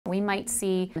We might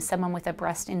see someone with a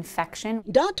breast infection.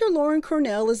 Dr. Lauren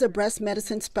Cornell is a breast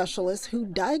medicine specialist who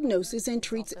diagnoses and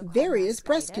treats various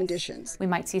breast conditions. We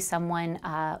might see someone,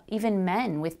 even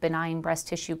men, with benign breast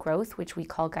tissue growth, which we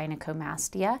call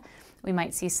gynecomastia. We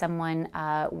might see someone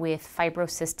with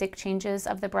fibrocystic changes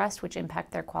of the breast, which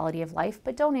impact their quality of life,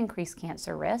 but don't increase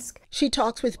cancer risk. She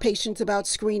talks with patients about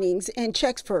screenings and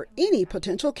checks for any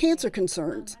potential cancer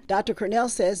concerns. Dr. Cornell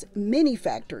says many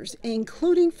factors,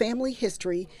 including family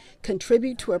history,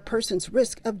 contribute to a person's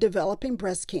risk of developing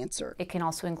breast cancer. It can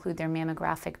also include their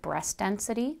mammographic breast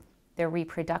density, their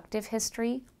reproductive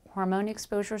history, hormone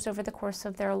exposures over the course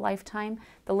of their lifetime.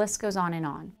 The list goes on and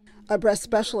on. A breast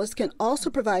specialist can also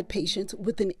provide patients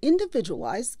with an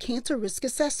individualized cancer risk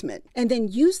assessment and then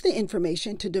use the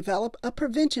information to develop a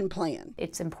prevention plan.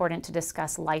 It's important to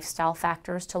discuss lifestyle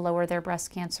factors to lower their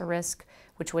breast cancer risk,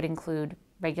 which would include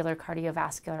regular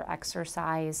cardiovascular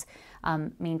exercise,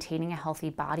 maintaining a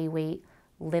healthy body weight,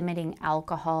 limiting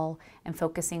alcohol, and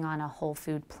focusing on a whole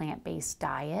food plant-based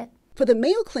diet. For the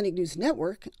Mayo Clinic News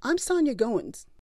Network, I'm Sonia Goins.